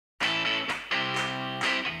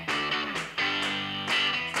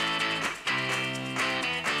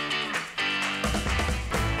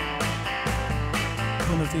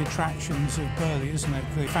of the attractions of Burghley, isn't it?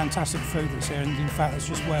 The fantastic food that's here, and in fact that's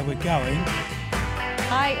just where we're going.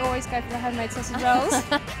 I always go for the homemade sausage rolls.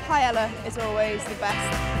 Paella is always the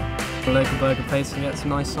best. The local burger place and get some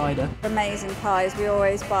nice cider. Amazing pies, we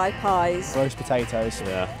always buy pies. Roast potatoes,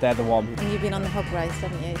 they're the one. And you've been on the hog race,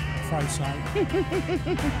 haven't you? Afraid so.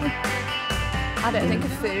 I don't think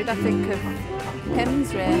of food, I think of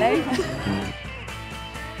hymns really.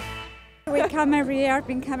 We come every year, I've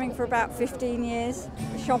been coming for about 15 years.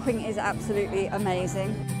 Shopping is absolutely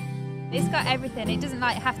amazing. It's got everything. It doesn't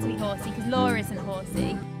have to be horsey because Laura isn't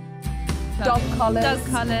horsey. Dog collars. Dog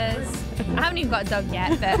collars. I haven't even got a dog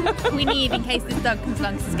yet, but we need in case this dog comes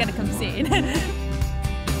along because it's going to come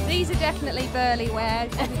soon. These are definitely Burghley wear.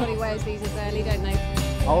 Everybody wears these at Burghley, don't they?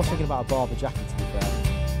 I was thinking about a Barber jacket, to be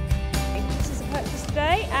fair. This is a purchase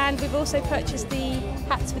today, and we've also purchased the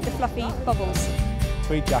hats with the fluffy bubbles.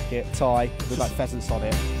 Tweed jacket, tie, with like pheasants on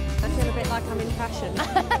it. I feel a bit like I'm in fashion.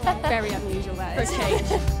 Very unusual that is. For a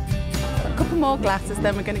change. A couple more glasses,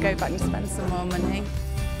 then we're going to go back and spend some more money.